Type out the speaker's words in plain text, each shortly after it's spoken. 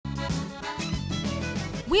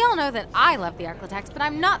We all know that I love the Arklatex, but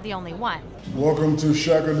I'm not the only one. Welcome to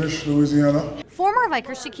Shaq Pkg, Louisiana. Former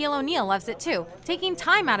Laker Shaquille O'Neal loves it too, taking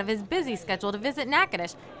time out of his busy schedule to visit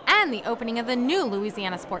Natchitoches and the opening of the new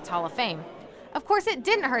Louisiana Sports Hall of Fame. Of course, it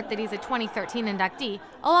didn't hurt that he's a 2013 inductee,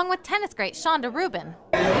 along with tennis great Shonda Rubin.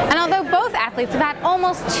 And although both athletes have had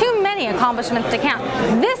almost too many accomplishments to count,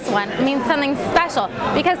 this one means something special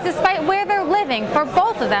because despite where they're living, for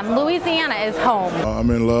both of them, Louisiana is home. I'm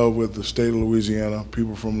in love with the state of Louisiana,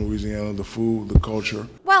 people from Louisiana, the food, the culture.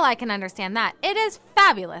 Well, I can understand that. It is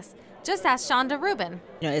fabulous. Just ask Shonda Rubin.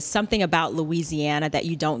 You know, it's something about Louisiana that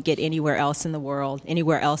you don't get anywhere else in the world,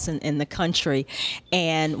 anywhere else in the country.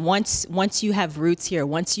 And once you have roots here,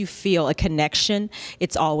 once you feel a connection,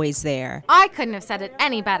 it's always there. I couldn't have said it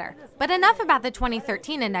any better. But enough about the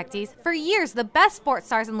 2013 inductees. For years, the best sports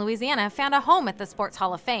stars in Louisiana have found a home at the Sports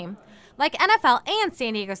Hall of Fame. Like NFL and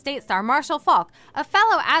San Diego State star Marshall Faulk, a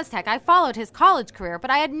fellow Aztec. I followed his college career, but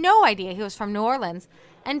I had no idea he was from New Orleans.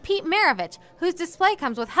 And Pete Maravich, whose display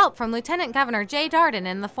comes with help from Lieutenant Governor Jay Darden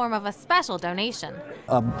in the form of a special donation.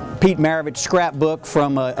 Pete Maravich scrapbook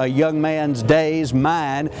from a young man's days,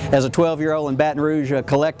 mine, as a 12-year-old in Baton Rouge,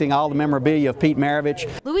 collecting all the memorabilia of Pete Maravich.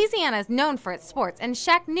 Louisiana is known for its sports, and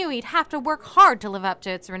Shaq knew he'd have to work hard to live up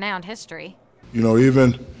to its renowned history. You know,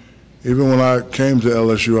 even when I came to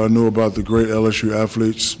LSU, I knew about the great LSU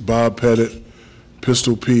athletes, Bob Pettit,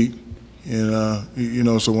 Pistol Pete, and you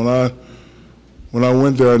know, so when I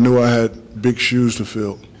went there, I knew I had big shoes to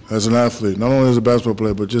fill as an athlete, not only as a basketball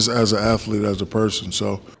player, but just as an athlete, as a person.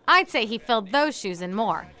 So I'd say he filled those shoes and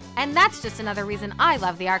more. And that's just another reason I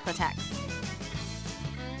love the Arklatex.